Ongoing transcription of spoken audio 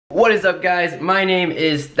What is up, guys? My name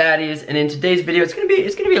is Thaddeus, and in today's video, it's gonna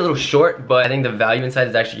be a little short, but I think the value inside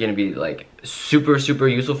is actually gonna be like super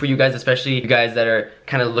useful for you guys, especially you guys that are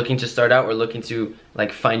kind of looking to start out or looking to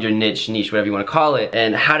like find your niche, whatever you want to call it,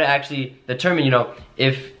 and how to actually determine, you know,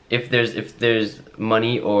 if there's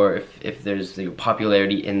money or if there's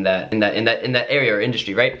popularity in that area or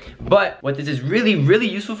industry, right? But what this is really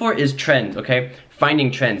useful for is trends, okay?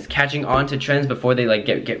 Finding trends, catching on to trends before they like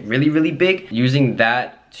get really big, using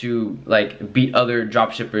that to like beat other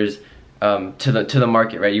dropshippers to the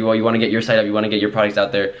market, right? You want to get your site up, you want to get your products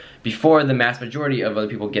out there before the mass majority of other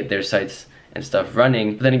people get their sites and stuff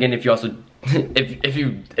running. But then again, if you also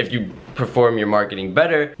if you perform your marketing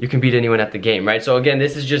better, you can beat anyone at the game, right? So again,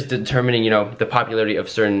 this is just determining, you know, the popularity of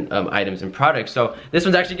certain items and products. So this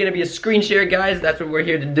one's actually gonna be a screen share, guys. That's what we're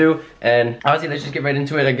here to do. And obviously, let's just get right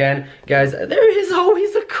into it again, guys. There is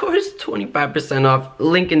always, of course, 25% off.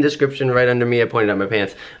 Link in description right under me. I pointed out my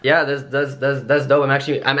pants. Yeah, that's dope.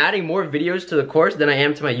 I'm adding more videos to the course than I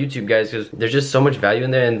am to my YouTube, guys, because there's just so much value in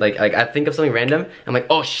there. And like I think of something random, I'm like,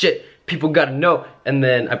 oh shit, people gotta know, and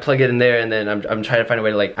then I plug it in there, and then I'm trying to find a way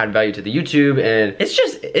to like add value to the YouTube, and it's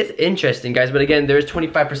interesting, guys. But again, there's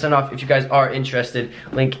 25% off if you guys are interested.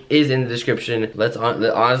 Link is in the description.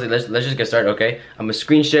 Honestly, let's just get started, okay? I'm gonna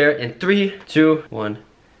screen share in 3, 2, 1.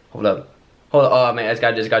 Hold up. Oh man, I just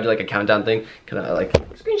gotta do like a countdown thing. Can I like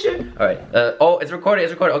screen share? All right. Oh, it's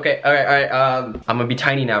recorded. Okay. All right. I'm gonna be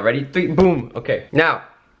tiny now. Ready? 3. Boom. Okay. Now,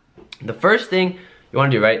 the first thing you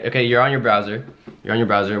want to do, right? Okay, you're on your browser.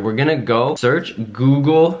 We're gonna go search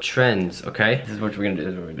Google Trends, okay? This is what we're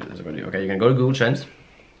gonna do. Okay, you're gonna go to Google Trends.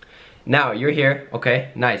 Now you're here, okay?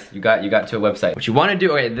 Nice, you got to a website. What you want to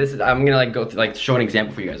do, okay? I'm gonna like go through, like show an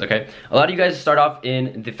example for you guys, okay? A lot of you guys start off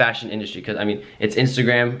in the fashion industry because I mean it's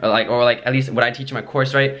Instagram, or at least what I teach in my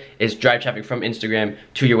course, right? Is drive traffic from Instagram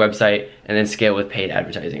to your website and then scale with paid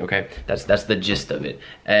advertising, okay? That's the gist of it.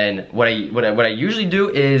 And what I usually do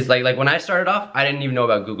is like when I started off, I didn't even know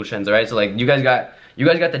about Google Trends, alright? So like you guys got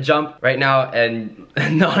the jump right now, and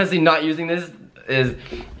honestly not using this is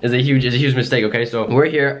a huge mistake, okay? So we're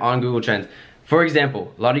here on Google Trends. For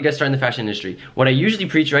example, a lot of you guys start in the fashion industry. What I usually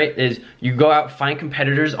preach, right, is you go out, find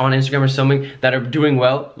competitors on Instagram or something that are doing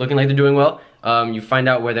well, looking like they're doing well. You find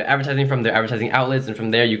out where they're advertising from, their advertising outlets, and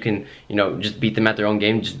from there you can, you know, just beat them at their own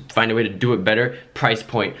game. Just find a way to do it better. Price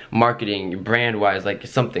point, marketing, brand wise, like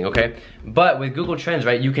something, okay? But with Google Trends,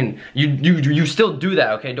 right, you can you still do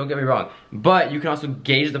that, okay? Don't get me wrong. But you can also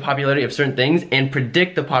gauge the popularity of certain things and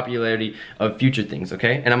predict the popularity of future things,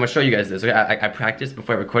 okay? And I'm gonna show you guys this, okay? I practiced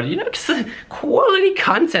before I recorded, you know, quality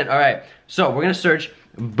content. All right, so we're gonna search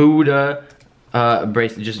Buddha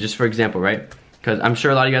bracelet, just for example, right? Because I'm sure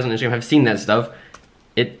a lot of you guys on Instagram have seen that stuff.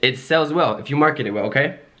 It sells well if you market it well,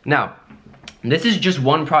 okay? Now, this is just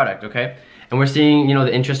one product, okay? And we're seeing, you know,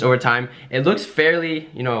 the interest over time. It looks fairly,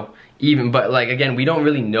 you know, even, but like again, we don't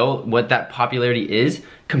really know what that popularity is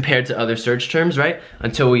compared to other search terms, right?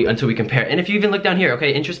 Until we compare. And if you even look down here,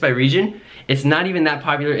 okay, interest by region, it's not even that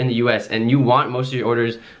popular in the US, and you want most of your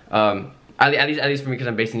orders, at least for me because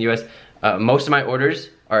I'm based in the US, most of my orders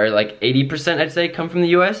are like 80%, I'd say, come from the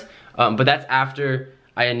US. But that's after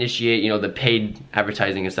I initiate, you know, the paid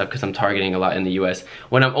advertising and stuff, because I'm targeting a lot in the US.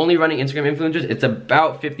 When I'm only running Instagram influencers, it's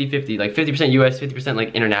about 50-50, like 50% US, 50%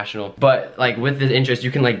 like international. But like with this interest, you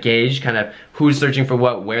can like gauge kind of who's searching for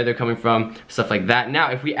what, where they're coming from, stuff like that. Now,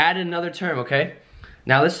 if we add another term, okay?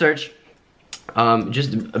 Now let's search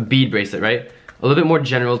just a bead bracelet, right? A little bit more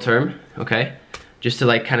general term, okay? Just to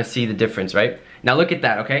like kind of see the difference, right? Now look at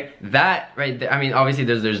that, okay? That right there, I mean, obviously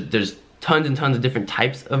there's tons and tons of different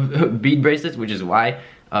types of bead bracelets, which is why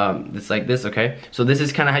it's like this, okay? So this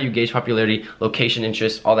is kind of how you gauge popularity, location,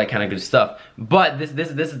 interest, all that kind of good stuff. But this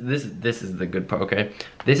is the good part, okay?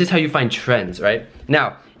 This is how you find trends, right?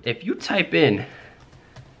 Now, if you type in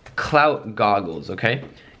clout goggles, okay?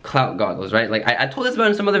 Clout goggles, right? Like I told this about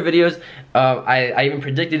in some other videos. I even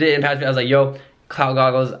predicted it in past videos. I was like, yo, clout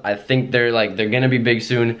goggles, I think they're gonna be big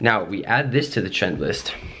soon. Now we add this to the trend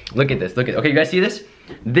list. Look at this, okay, you guys see this?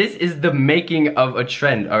 This is the making of a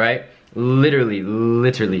trend, all right?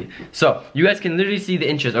 Literally. So you guys can literally see the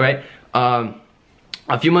interest, all right?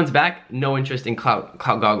 A few months back, no interest in clout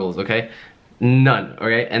goggles, okay? None,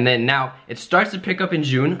 okay? And then now it starts to pick up in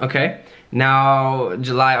June, okay? Now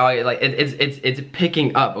July, August, like it's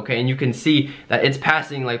picking up, okay? And you can see that it's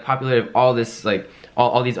passing like popularity of all this like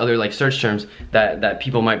all these other like search terms that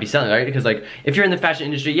people might be selling, right? Because like if you're in the fashion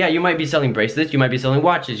industry, yeah, you might be selling bracelets, you might be selling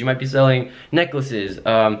watches, you might be selling necklaces,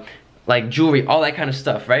 like jewelry, all that kind of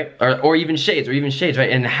stuff, right? Or even shades, right?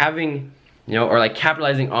 And having, you know, or like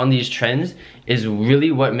capitalizing on these trends is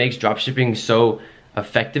really what makes dropshipping so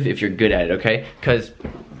effective if you're good at it, okay? Because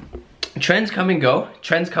trends come and go,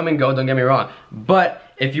 don't get me wrong, but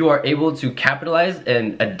if you are able to capitalize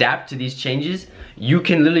and adapt to these changes, you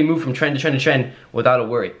can literally move from trend to trend to trend without a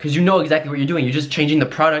worry, because you know exactly what you're doing. You're just changing the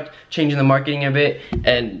product, changing the marketing a bit,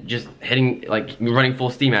 and just hitting, like, running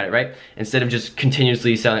full steam at it, right? Instead of just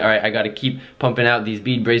continuously selling, all right, I gotta keep pumping out these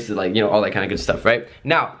bead bracelets, like, you know, all that kind of good stuff, right?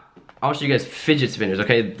 Now, I'll show you guys fidget spinners,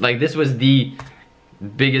 okay? Like, this was the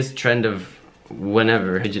biggest trend of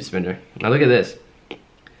whenever, fidget spinner. Now look at this.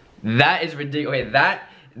 That is ridiculous. Okay,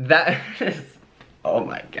 that is, oh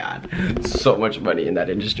my god, so much money in that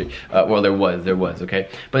industry. Well, there was, okay?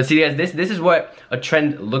 But see guys, this is what a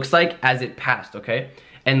trend looks like as it passed, okay?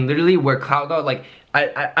 And literally where clout goggles, like,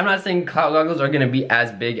 I'm not saying clout goggles are gonna be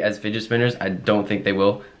as big as fidget spinners. I don't think they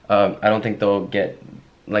will. I don't think they'll get,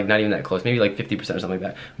 like, not even that close, maybe like 50% or something like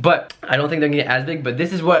that. But I don't think they're gonna get as big, but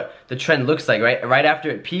this is what the trend looks like, right? Right after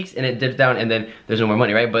it peaks and it dips down and then there's no more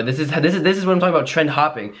money, right? But this is what I'm talking about, trend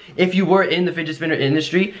hopping. If you were in the fidget spinner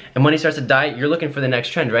industry and money starts to die, you're looking for the next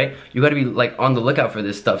trend, right? You gotta be, like, on the lookout for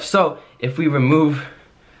this stuff. So if we remove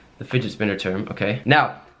the fidget spinner term, okay?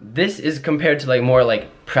 Now, this is compared to, like, more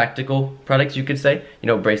like practical products, you could say, you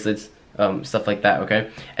know, bracelets, stuff like that,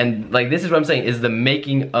 okay? And, like, this is what I'm saying, is the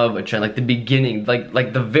making of a trend, like the beginning,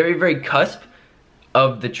 like the very, very cusp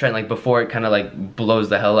of the trend, like before it kind of like blows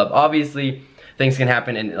the hell up. Obviously, things can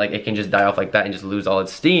happen and, like, it can just die off like that and just lose all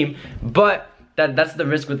its steam, but that's the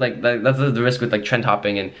risk with, like, that's the risk with, like, trend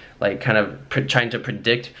hopping and, like, kind of trying to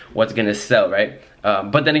predict what's gonna sell, right?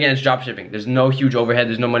 But then again, it's drop shipping. There's no huge overhead,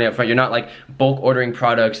 there's no money up front. You're not, like, bulk ordering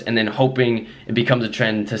products and then hoping it becomes a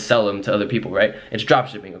trend to sell them to other people, right? It's drop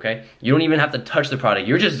shipping, okay? You don't even have to touch the product.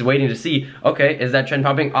 You're just waiting to see, okay, is that trend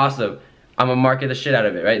popping? Awesome. I'm gonna market the shit out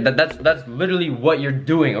of it, right? That's literally what you're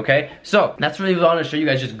doing, okay? So that's really what I want to show you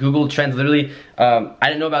guys. Just Google trends. Literally, I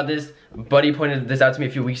didn't know about this. Buddy pointed this out to me a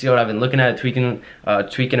few weeks ago, and I've been looking at it,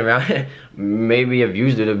 tweaking around. Maybe I've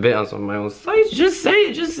used it a bit on some of my own sites. Just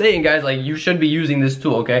saying, guys. Like, you should be using this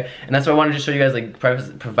tool, okay? And that's why I wanted to show you guys, like,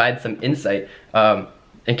 provide some insight,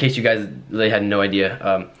 in case you guys really had no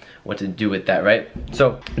idea what to do with that, right?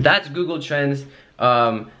 So that's Google Trends.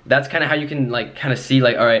 That's kind of how you can, like, kind of see,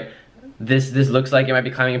 like, all right, this looks like it might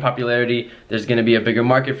be climbing in popularity. There's gonna be a bigger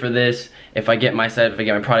market for this. If I get my set, if I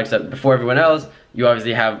get my products up before everyone else, you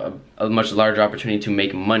obviously have a much larger opportunity to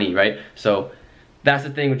make money, right? So that's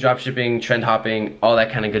the thing with drop shipping, trend hopping, all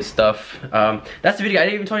that kind of good stuff. That's the video. I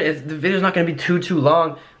didn't even tell you, the video's not gonna be too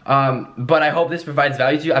long, but I hope this provides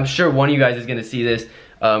value to you. I'm sure one of you guys is gonna see this,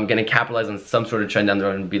 gonna capitalize on some sort of trend down the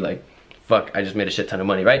road and be like, fuck, I just made a shit ton of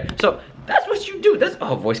money, right? So that's what you do. That's,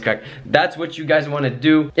 oh, voice crack. That's what you guys want to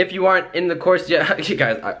do. If you aren't in the course yet, you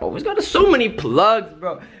guys, I always got so many plugs,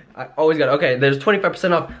 bro. I always got, okay, there's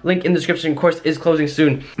 25% off, link in the description. Course is closing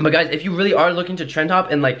soon. But guys, if you really are looking to trend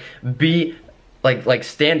hop and, like, be, like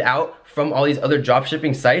stand out from all these other drop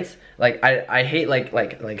shipping sites, like, I hate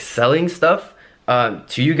like selling stuff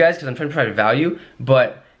to you guys because I'm trying to provide value,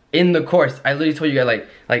 but in the course, I literally told you guys,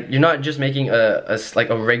 like you're not just making a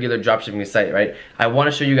regular dropshipping site, right? I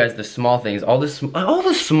want to show you guys the small things, all the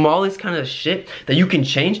smallest kind of shit that you can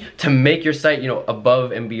change to make your site, you know,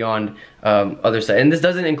 above and beyond other sites. And this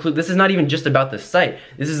doesn't include, this is not even just about the site.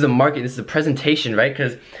 This is the market, this is the presentation, right?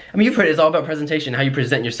 Because, I mean, you've heard it's all about presentation, how you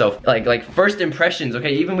present yourself. Like first impressions,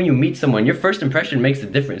 okay? Even when you meet someone, your first impression makes a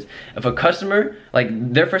difference. If a customer, like,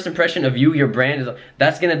 their first impression of you, your brand,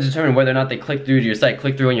 that's gonna determine whether or not they click through to your site,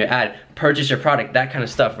 click through on your ad, purchase your product, that kind of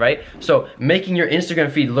stuff, right? So making your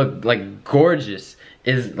Instagram feed look, like, gorgeous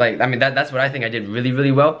is, like, I mean, that's what I think I did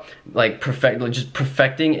really well. Like, just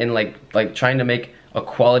perfecting and like trying to make a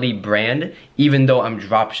quality brand even though I'm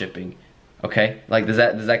drop shipping. Okay, like, does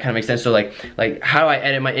that kind of make sense? So like how do I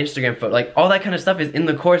edit my Instagram photo, like, all that kind of stuff is in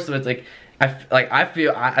the course. So it's like at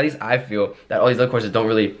least I feel that all these other courses don't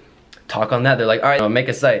really talk on that. They're like, all right, make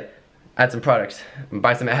a site, add some products,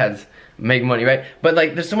 buy some ads, make money, right? But,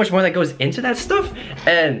 like, there's so much more that goes into that stuff,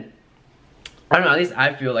 and I don't know, at least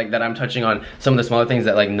I feel like that I'm touching on some of the smaller things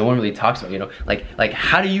that, like, no one really talks about, you know? Like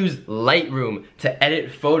how to use Lightroom to edit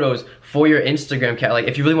photos for your Instagram account. Like,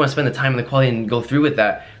 if you really want to spend the time and the quality and go through with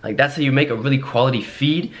that, like, that's how you make a really quality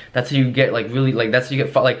feed. That's how you get, like, really, like, that's how you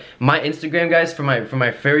get, like, my Instagram, guys, for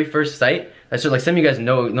my very first site, so, like, some of you guys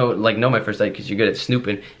know my first site because you're good at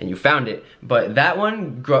snooping and you found it. But that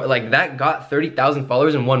one, like, that got 30,000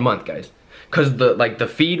 followers in 1 month, guys. Cause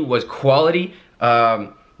the feed was quality,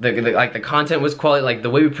 the content was quality, like, the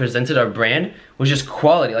way we presented our brand was just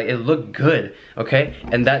quality, like, it looked good, okay?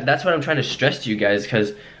 And that's what I'm trying to stress to you guys,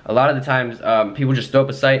 because a lot of the times people just throw up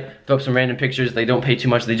a site, throw up some random pictures, they don't pay too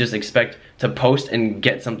much, they just expect to post and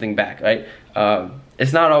get something back, right?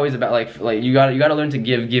 It's not always about, like you gotta learn to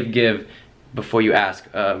give before you ask,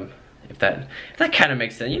 if that kind of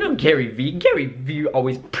makes sense. You know, Gary V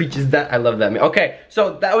always preaches that. I love that, man. Okay,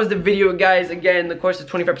 so that was the video, guys. Again, the course is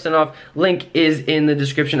 25% off. Link is in the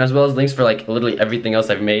description, as well as links for like literally everything else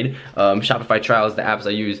I've made. Shopify trials, the apps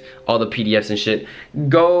I use, all the PDFs and shit.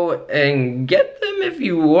 Go and get them if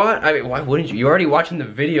you want. I mean, why wouldn't you? You're already watching the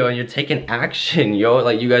video and you're taking action, yo.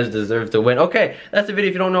 Like, you guys deserve to win. Okay, that's the video.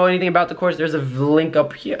 If you don't know anything about the course, there's a link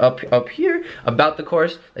up here about the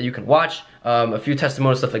course that you can watch. A few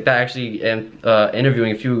testimonials, stuff like that. I actually am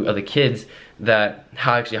interviewing a few of the kids that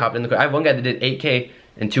actually hopped in the course. I have one guy that did 8K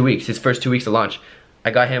in 2 weeks, his first 2 weeks of launch. I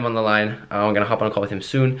got him on the line. I'm gonna hop on a call with him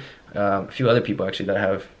soon. A few other people actually that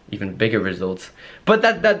have even bigger results. But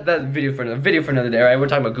that video for another day. Alright, we're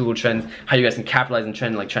talking about Google Trends, how you guys can capitalize on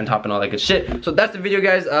trend, like trend hop and all that good shit. So that's the video,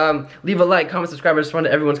 guys. Leave a like, comment, subscribe. I respond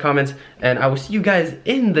to everyone's comments, and I will see you guys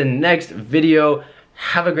in the next video.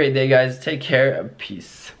 Have a great day, guys. Take care.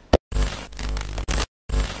 Peace.